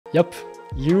Yep,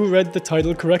 you read the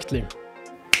title correctly.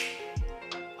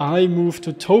 I moved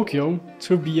to Tokyo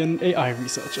to be an AI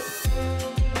researcher.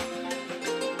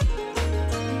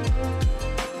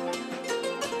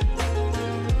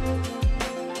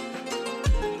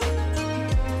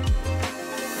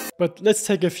 But let's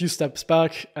take a few steps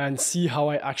back and see how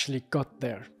I actually got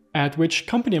there. At which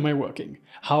company am I working?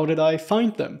 How did I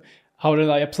find them? How did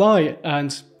I apply?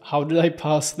 And how did I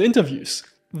pass the interviews?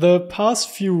 The past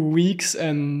few weeks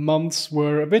and months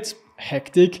were a bit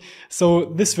hectic, so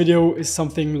this video is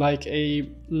something like a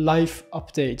life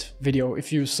update video,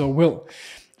 if you so will,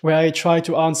 where I try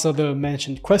to answer the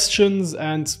mentioned questions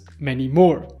and many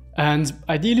more. And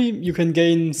ideally, you can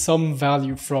gain some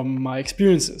value from my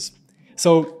experiences.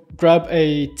 So grab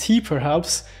a tea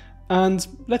perhaps, and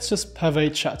let's just have a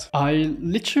chat. I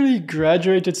literally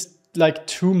graduated like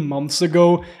 2 months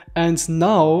ago, and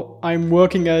now I'm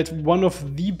working at one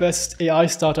of the best AI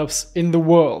startups in the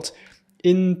world,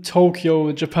 in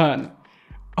Tokyo, Japan.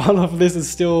 All of this is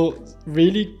still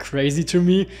really crazy to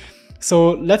me.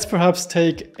 So let's perhaps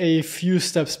take a few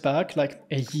steps back, like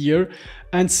a year,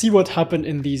 and see what happened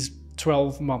in these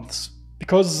 12 months,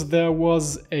 because there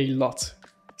was a lot.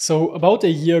 So about a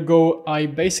year ago, I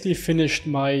basically finished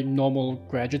my normal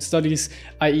graduate studies,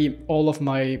 i.e. all of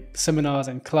my seminars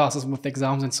and classes with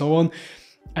exams and so on,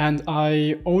 and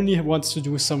I only wanted to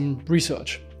do some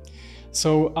research.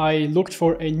 So I looked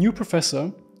for a new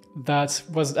professor that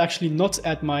was actually not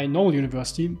at my normal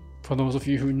university, for those of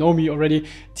you who know me already,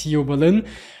 TU Berlin,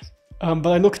 but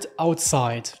I looked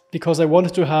outside because I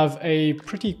wanted to have a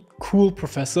pretty cool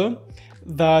professor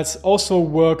that also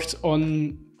worked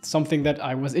on something that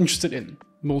I was interested in,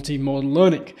 multimodal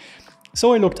learning.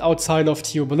 So I looked outside of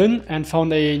TU Berlin and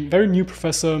found a very new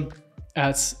professor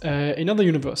at another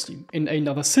university in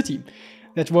another city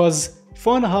that was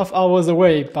 4.5 hours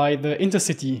away by the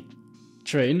intercity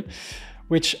train,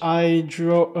 which I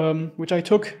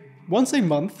took once a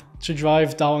month to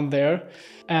drive down there,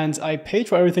 and I paid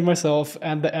for everything myself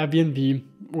and the Airbnb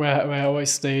where I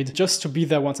always stayed, just to be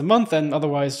there once a month and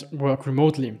otherwise work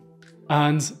remotely.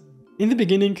 And in the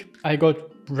beginning, I got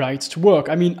right to work.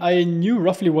 I mean, I knew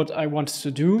roughly what I wanted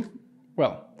to do.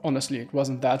 Well, honestly, it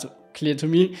wasn't that clear to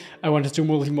me. I wanted to do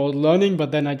multimodal learning,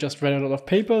 but then I just read a lot of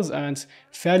papers and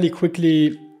fairly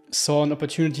quickly saw an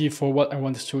opportunity for what I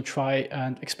wanted to try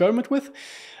and experiment with.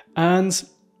 And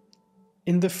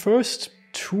in the first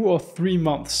 2 or 3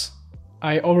 months,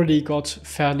 I already got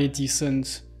fairly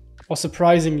decent or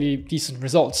surprisingly decent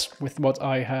results with what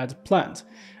I had planned.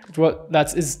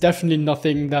 That is definitely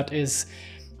nothing that is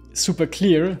super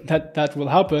clear that will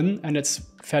happen, and it's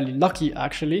fairly lucky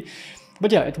actually.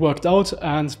 But yeah, it worked out,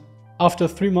 and after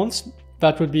 3 months,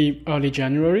 that would be early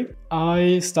January,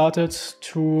 I started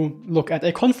to look at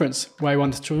a conference where I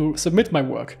wanted to submit my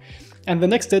work. And the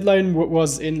next deadline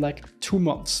was in like 2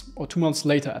 months, or 2 months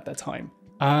later at that time.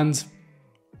 And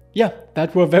yeah,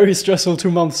 that were very stressful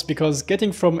 2 months, because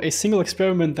getting from a single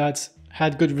experiment that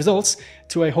had good results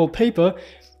to a whole paper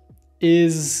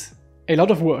is a lot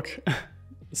of work.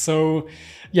 So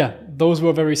yeah, those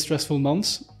were very stressful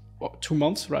months, or 2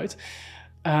 months, right?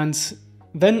 And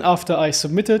then after I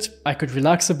submitted, I could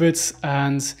relax a bit,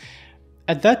 and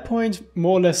at that point,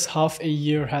 more or less half a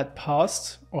year had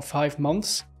passed, or 5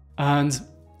 months, and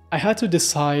I had to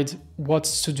decide what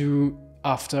to do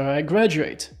after I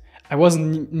graduate. I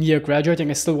wasn't near graduating,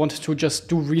 I still wanted to just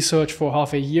do research for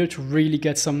half a year to really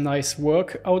get some nice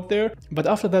work out there. But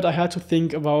after that, I had to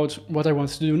think about what I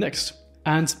wanted to do next.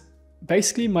 And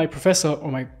basically my professor, or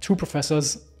my 2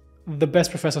 professors, the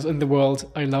best professors in the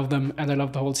world, I love them and I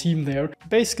love the whole team there,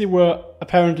 basically were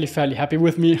apparently fairly happy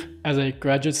with me as a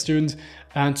graduate student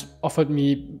and offered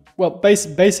me, well,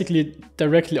 basically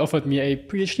directly offered me a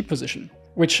PhD position,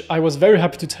 which I was very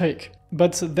happy to take.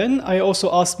 But then I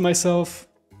also asked myself,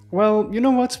 well, you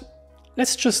know what?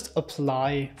 Let's just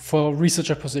apply for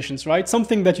researcher positions, right?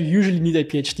 Something that you usually need a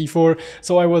PhD for.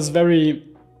 So I was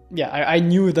I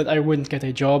knew that I wouldn't get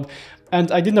a job, and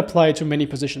I didn't apply to many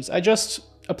positions. I just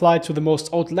applied to the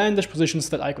most outlandish positions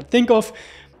that I could think of,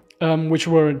 which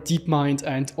were DeepMind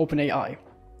and OpenAI.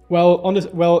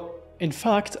 Well, in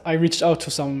fact, I reached out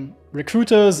to some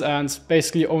recruiters, and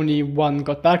basically only one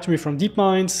got back to me from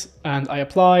DeepMind, and I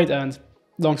applied, and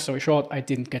long story short, I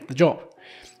didn't get the job.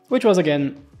 Which was,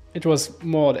 again, it was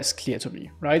more or less clear to me,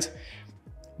 right?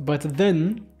 But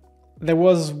then there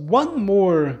was one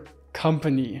more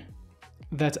company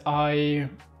that I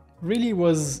really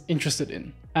was interested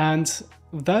in. And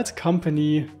that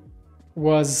company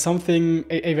was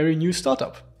a very new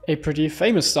startup, a pretty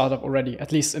famous startup already,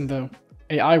 at least in the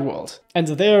AI world. And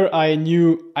there I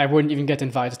knew I wouldn't even get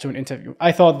invited to an interview.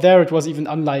 I thought there it was even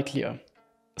unlikelier.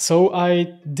 So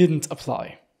I didn't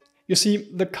apply. You see,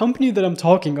 the company that I'm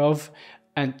talking of,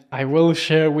 and I will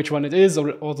share which one it is,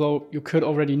 although you could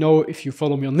already know if you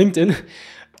follow me on LinkedIn,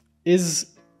 is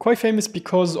quite famous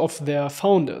because of their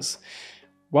founders.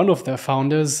 One of their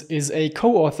founders is a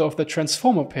co-author of the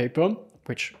Transformer paper,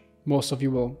 which most of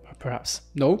you will perhaps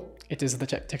know. It is the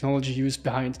technology used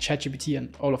behind ChatGPT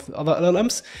and all of the other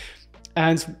LLMs.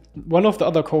 And one of the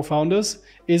other co-founders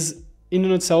is in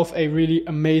and itself a really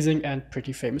amazing and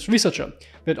pretty famous researcher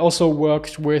that also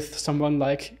worked with someone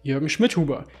like Jürgen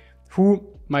Schmidhuber, who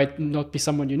might not be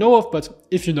someone you know of, but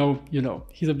if you know, you know.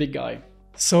 He's a big guy.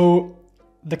 So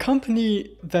the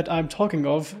company that I'm talking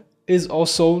of is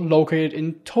also located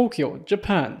in Tokyo,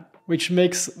 Japan, which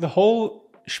makes the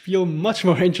whole spiel much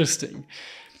more interesting.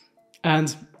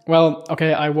 And well,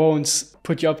 okay, I won't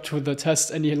put you up to the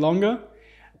test any longer.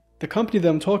 The company that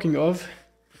I'm talking of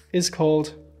is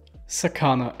called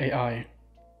Sakana AI.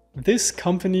 This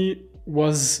company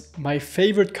was my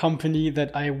favorite company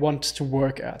that I want to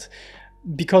work at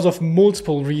because of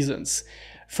multiple reasons.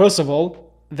 First of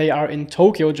all, they are in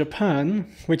Tokyo,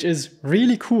 Japan, which is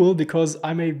really cool because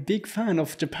I'm a big fan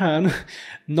of Japan,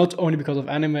 not only because of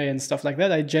anime and stuff like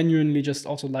that. I genuinely just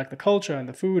also like the culture and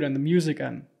the food and the music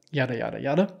and yada yada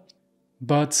yada.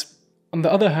 But on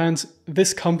the other hand,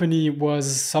 this company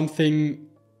was something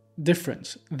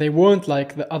different. They weren't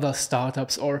like the other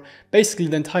startups or basically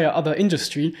the entire other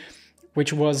industry,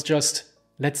 which was just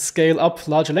let's scale up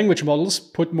larger language models,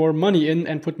 put more money in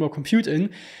and put more compute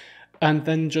in, and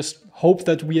then just hope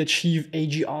that we achieve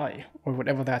AGI or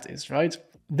whatever that is, right?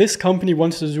 This company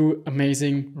wanted to do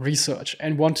amazing research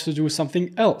and wanted to do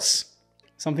something else,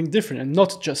 something different, and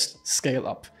not just scale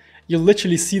up. You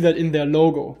literally see that in their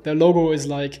logo. Their logo is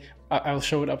like, I'll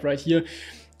show it up right here.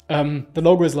 The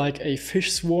logo is like a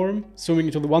fish swarm swimming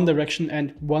into the one direction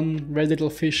and one red little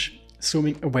fish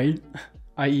swimming away,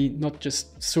 i.e. not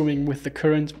just swimming with the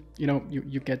current, you know,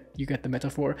 you get the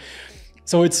metaphor.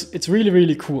 So it's really,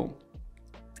 really cool.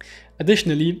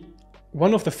 Additionally,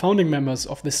 one of the founding members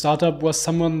of this startup was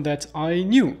someone that I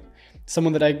knew,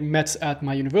 someone that I met at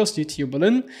my university, TU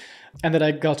Berlin, and that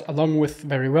I got along with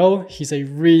very well. He's a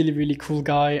really, really cool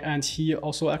guy, and he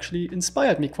also actually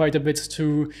inspired me quite a bit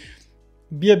to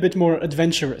be a bit more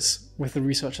adventurous with the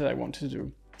research that I want to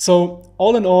do. So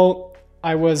all in all,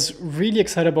 I was really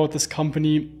excited about this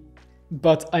company,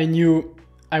 but I knew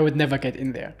I would never get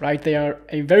in there, right? They are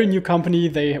a very new company.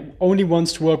 They only want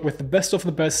to work with the best of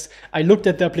the best. I looked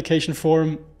at the application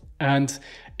form and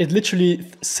it literally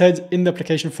said in the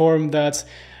application form that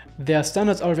their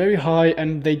standards are very high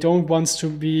and they don't want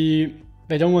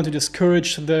to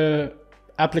discourage the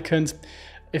applicant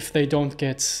if they don't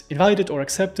get invited or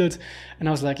accepted. And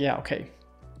I was like, yeah, okay,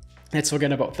 let's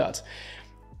forget about that.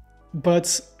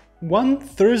 But one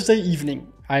Thursday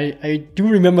evening, I do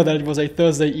remember that it was a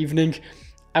Thursday evening,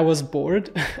 I was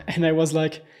bored and I was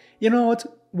like, you know what?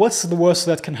 What's the worst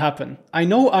that can happen? I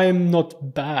know I'm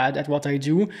not bad at what I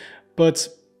do, but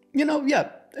you know, yeah,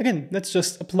 again, let's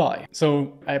just apply.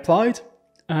 So I applied,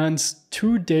 and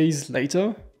 2 days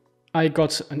later, I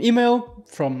got an email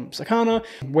from Sakana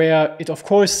where it of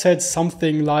course said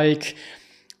something like,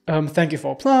 thank you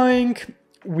for applying.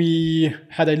 We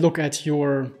had a look at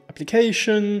your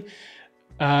application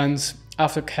and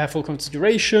after careful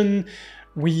consideration,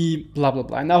 we blah, blah,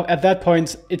 blah. Now at that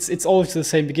point, it's always the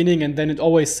same beginning, and then it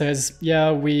always says, yeah,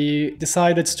 we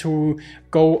decided to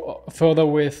go further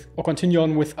with or continue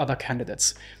on with other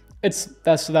candidates. That's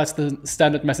the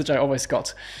standard message I always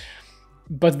got.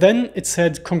 But then it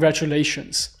said,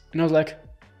 congratulations. And I was like,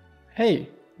 hey,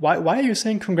 why are you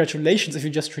saying congratulations if you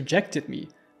just rejected me?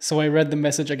 So I read the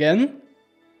message again,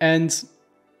 and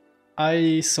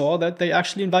I saw that they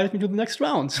actually invited me to the next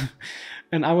round.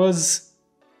 And I was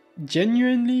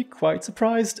genuinely quite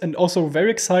surprised and also very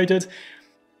excited,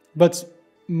 but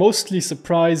mostly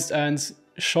surprised and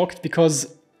shocked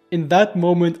because in that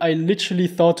moment I literally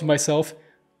thought to myself,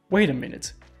 wait a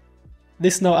minute,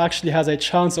 this now actually has a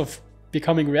chance of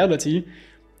becoming reality,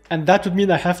 and that would mean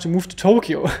I have to move to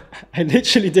Tokyo. I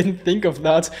literally didn't think of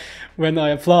that when I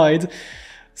applied.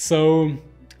 So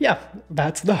yeah,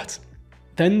 that's that.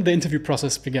 Then the interview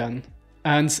process began,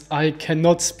 and I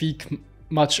cannot speak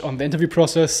much on the interview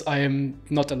process. I am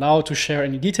not allowed to share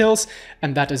any details,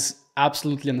 and that is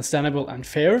absolutely understandable and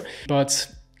fair.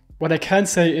 But what I can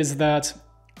say is that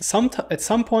at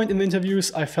some point in the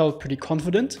interviews, I felt pretty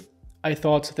confident. I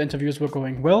thought the interviews were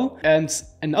going well. And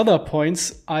in other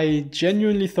points, I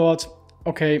genuinely thought,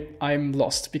 okay, I'm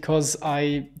lost because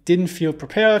I didn't feel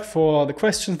prepared for the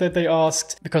questions that they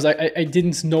asked, because I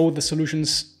didn't know the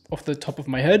solutions off the top of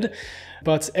my head.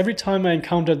 But every time I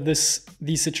encountered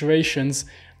these situations,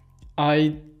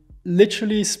 I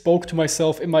literally spoke to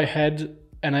myself in my head,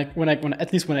 and when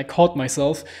I caught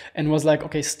myself and was like,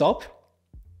 okay, stop.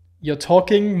 You're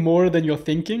talking more than you're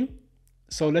thinking.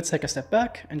 So let's take a step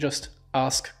back and just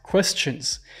ask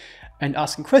questions. And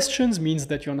asking questions means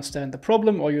that you understand the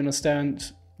problem or you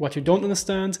understand what you don't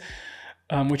understand,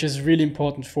 which is really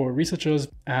important for researchers.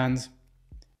 And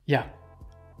yeah,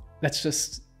 let's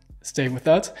just stay with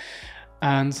that.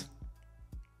 And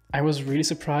I was really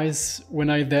surprised when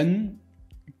I then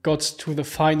got to the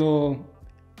final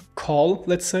call,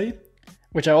 let's say,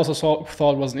 which I also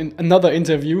thought was another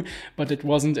interview, but it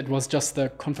wasn't. It was just the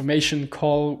confirmation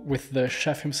call with the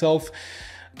chef himself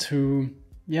to,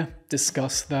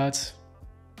 discuss that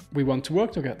we want to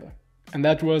work together. And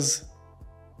that was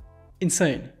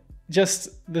insane. Just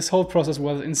this whole process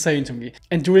was insane to me.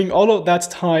 And during all of that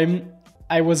time,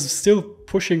 I was still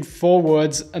pushing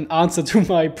forward an answer to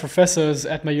my professors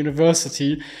at my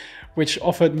university, which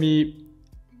offered me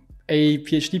a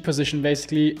PhD position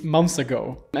basically months ago.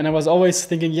 And I was always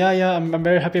thinking, I'm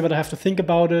very happy, but I have to think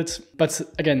about it. But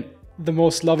again, the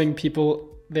most loving people,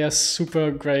 they are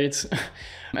super great.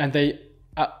 And they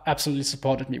absolutely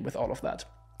supported me with all of that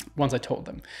once I told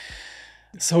them.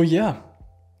 So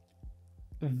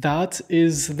that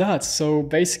is that. So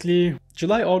basically,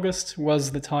 July, August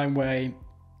was the time where I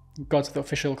got the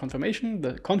official confirmation,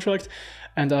 the contract,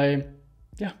 and I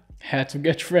had to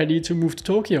get ready to move to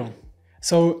Tokyo.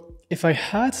 So if I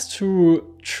had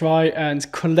to try and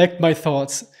collect my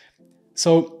thoughts,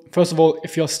 so first of all,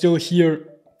 if you're still here,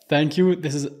 thank you.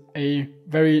 This is a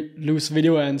very loose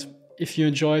video, and if you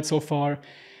enjoy it so far,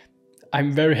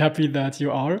 I'm very happy that you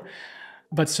are.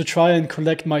 But to try and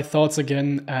collect my thoughts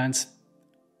again and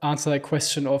answer that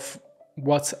question of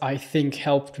what I think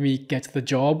helped me get the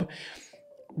job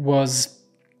was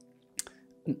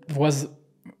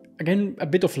again a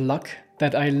bit of luck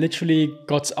that I literally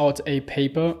got out a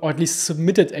paper, or at least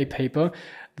submitted a paper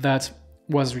that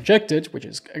was rejected, which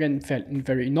is again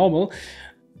very normal,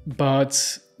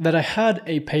 but that I had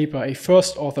a paper, a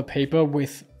first author paper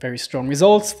with very strong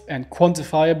results and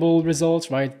quantifiable results,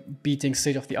 right? Beating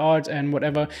state of the art and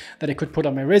whatever, that I could put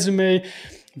on my resume,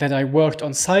 that I worked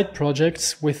on side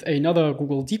projects with another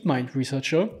Google DeepMind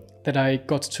researcher that I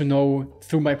got to know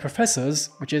through my professors,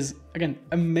 which is again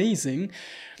amazing.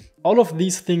 All of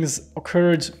these things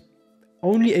occurred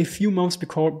only a few months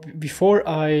before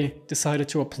I decided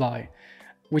to apply,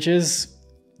 which is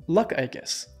luck, I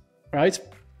guess, right?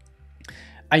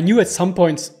 I knew at some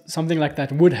point something like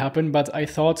that would happen, but I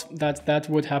thought that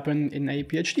would happen in a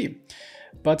PhD.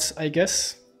 But I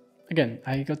guess, again,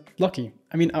 I got lucky.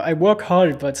 I mean, I work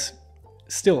hard, but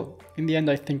still, in the end,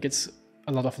 I think it's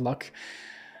a lot of luck.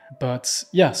 But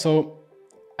so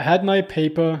I had my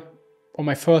paper, or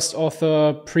my first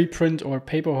author preprint or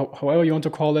paper, however you want to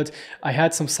call it. I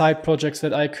had some side projects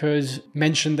that I could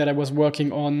mention that I was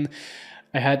working on.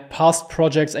 I had past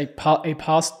projects, a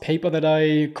past paper that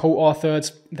I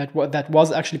co-authored that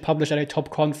was actually published at a top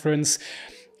conference.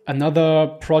 Another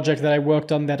project that I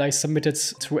worked on that I submitted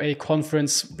to a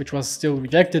conference, which was still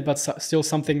rejected, but still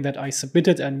something that I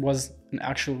submitted and was an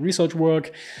actual research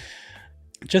work.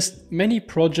 Just many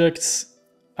projects,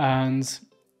 and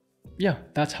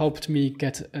that helped me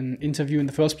get an interview in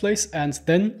the first place. And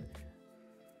then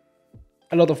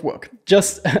a lot of work,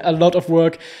 just a lot of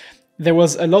work. There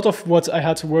was a lot of what I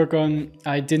had to work on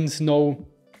I didn't know,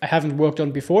 I haven't worked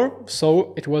on before.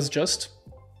 So it was just,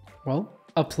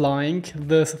 applying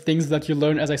the things that you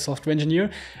learn as a software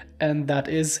engineer. And that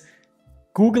is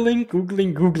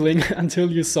Googling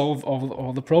until you solve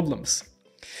all the problems.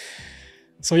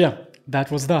 So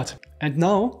that was that. And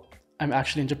now I'm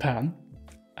actually in Japan,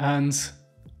 and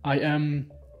I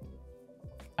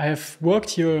have worked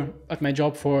here at my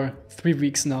job for 3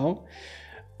 weeks now,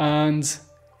 and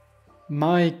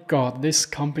my God, this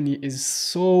company is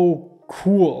so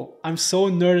cool. I'm so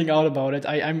nerding out about it.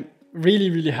 I'm really,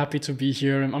 really happy to be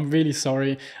here. I'm really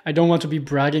sorry. I don't want to be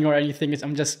bragging or anything.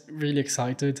 I'm just really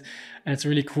excited, and it's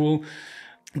really cool.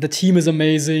 The team is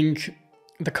amazing.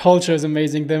 The culture is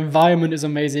amazing. The environment is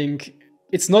amazing.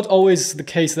 It's not always the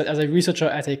case that as a researcher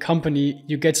at a company,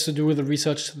 you get to do the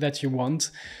research that you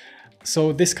want.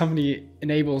 So this company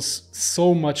enables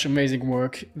so much amazing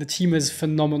work. The team is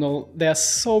phenomenal. There are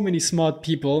so many smart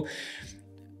people.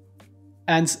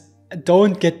 And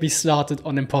don't get me started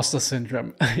on imposter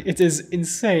syndrome. It is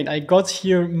insane. I got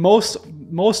here,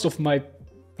 most of my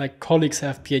colleagues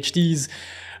have PhDs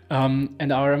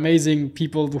and are amazing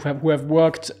people who have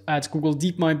worked at Google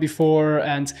DeepMind before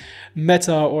and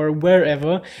Meta or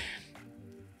wherever.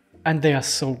 And they are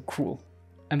so cool.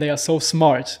 And they are so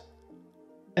smart.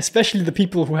 Especially the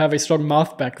people who have a strong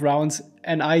math background,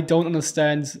 and I don't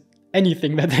understand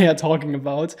anything that they are talking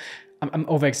about. I'm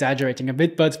over-exaggerating a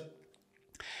bit, but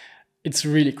it's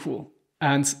really cool.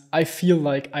 And I feel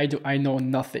like I know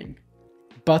nothing,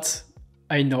 but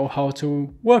I know how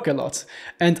to work a lot,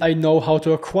 and I know how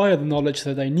to acquire the knowledge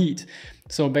that I need.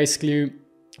 So basically,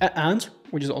 and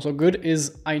which is also good,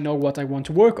 is I know what I want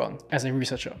to work on as a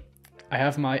researcher. I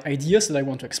have my ideas that I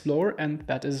want to explore, and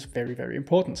that is very, very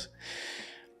important.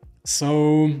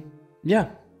 So yeah,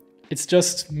 it's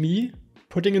just me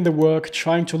putting in the work,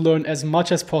 trying to learn as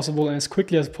much as possible and as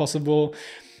quickly as possible.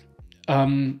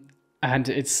 And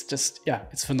it's just, yeah,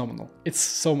 it's phenomenal. It's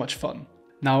so much fun.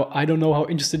 Now, I don't know how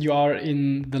interested you are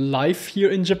in the life here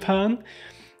in Japan,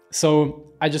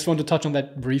 so I just want to touch on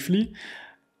that briefly.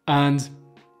 And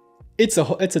it's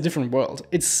a different world.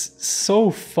 It's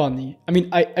so funny. I mean,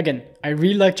 I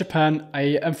really like Japan.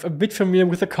 I am a bit familiar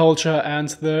with the culture and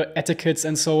the etiquettes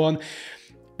and so on.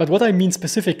 But what I mean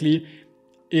specifically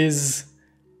is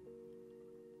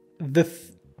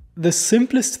the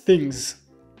simplest things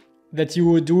that you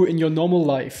would do in your normal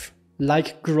life,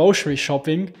 like grocery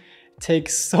shopping,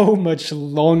 takes so much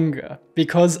longer,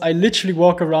 because I literally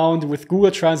walk around with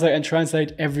Google Translate and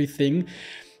translate everything,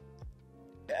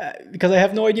 because I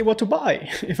have no idea what to buy.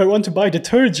 If I want to buy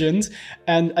detergent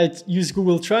and I use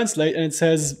Google Translate and it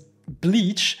says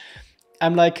bleach,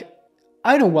 I'm like,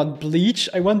 I don't want bleach,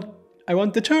 I want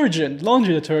detergent,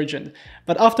 laundry detergent.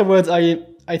 But afterwards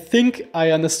I think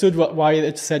I understood why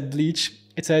it said bleach.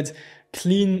 It said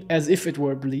clean as if it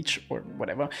were bleach or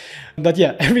whatever. But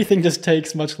yeah, everything just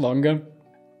takes much longer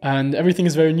and everything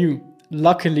is very new.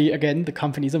 Luckily, again, the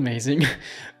company is amazing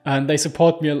and they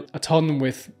support me a ton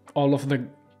with all of the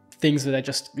things that I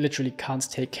just literally can't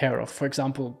take care of. For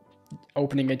example,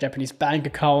 opening a Japanese bank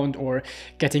account, or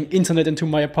getting internet into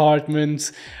my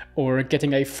apartment, or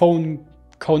getting a phone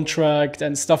contract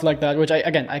and stuff like that, which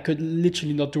I could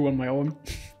literally not do on my own.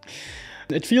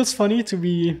 It feels funny to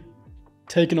be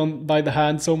taken on by the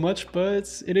hand so much,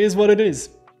 but it is what it is.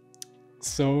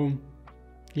 So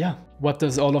yeah, what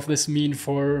does all of this mean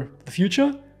for the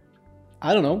future?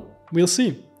 I don't know, we'll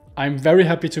see. I'm very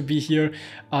happy to be here.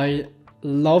 I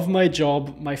love my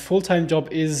job. My full-time job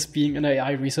is being an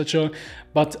AI researcher,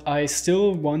 but I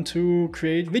still want to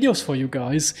create videos for you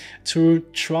guys to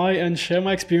try and share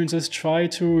my experiences, try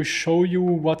to show you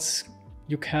what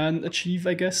you can achieve,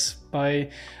 I guess, by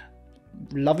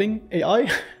loving AI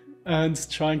and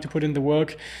trying to put in the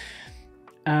work.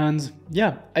 And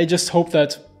yeah, I just hope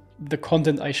that the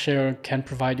content I share can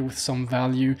provide you with some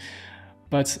value.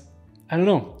 But I don't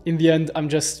know, in the end, I'm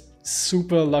just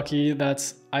super lucky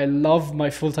that I love my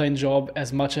full-time job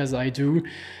as much as I do.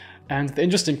 And the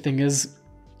interesting thing is,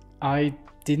 I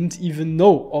didn't even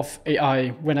know of AI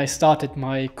when I started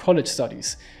my college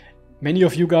studies. Many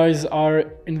of you guys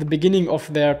are in the beginning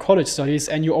of their college studies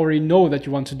and you already know that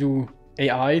you want to do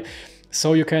AI,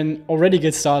 so you can already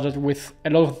get started with a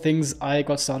lot of things I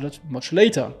got started much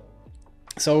later.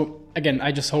 So again,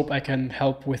 I just hope I can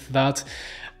help with that.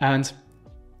 And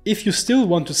if you still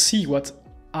want to see what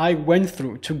I went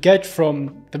through to get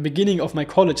from the beginning of my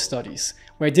college studies,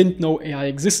 where I didn't know AI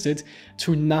existed,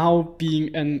 to now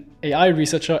being an AI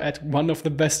researcher at one of the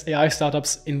best AI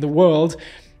startups in the world,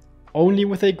 only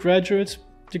with a graduate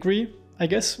degree, I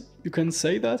guess you can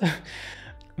say that,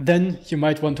 then you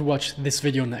might want to watch this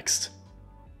video next.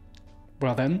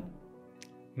 Well then,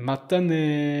 mata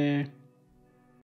ne!